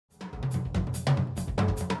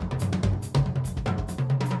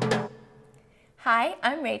Hi,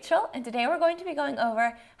 I'm Rachel, and today we're going to be going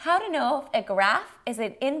over how to know if a graph is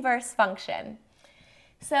an inverse function.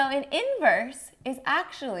 So an inverse is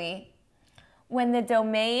actually when the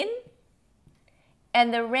domain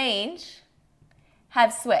and the range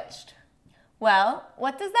have switched. Well,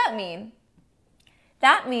 what does that mean?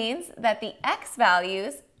 That means that the x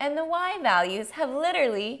values and the y values have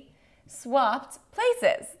literally swapped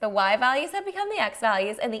places. The y values have become the x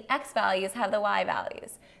values, and the x values have the y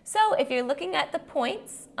values. So if you're looking at the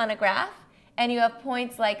points on a graph, and you have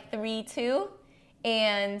points like 3, 2,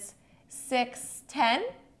 and 6, 10,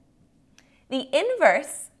 the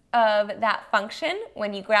inverse of that function,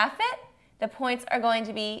 when you graph it, the points are going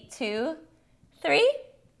to be 2, 3,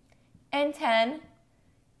 and 10,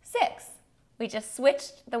 6. We just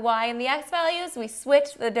switched the y and the x values, we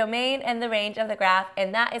switched the domain and the range of the graph,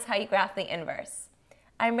 and that is how you graph the inverse.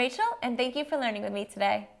 I'm Rachel, and thank you for learning with me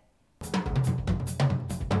today.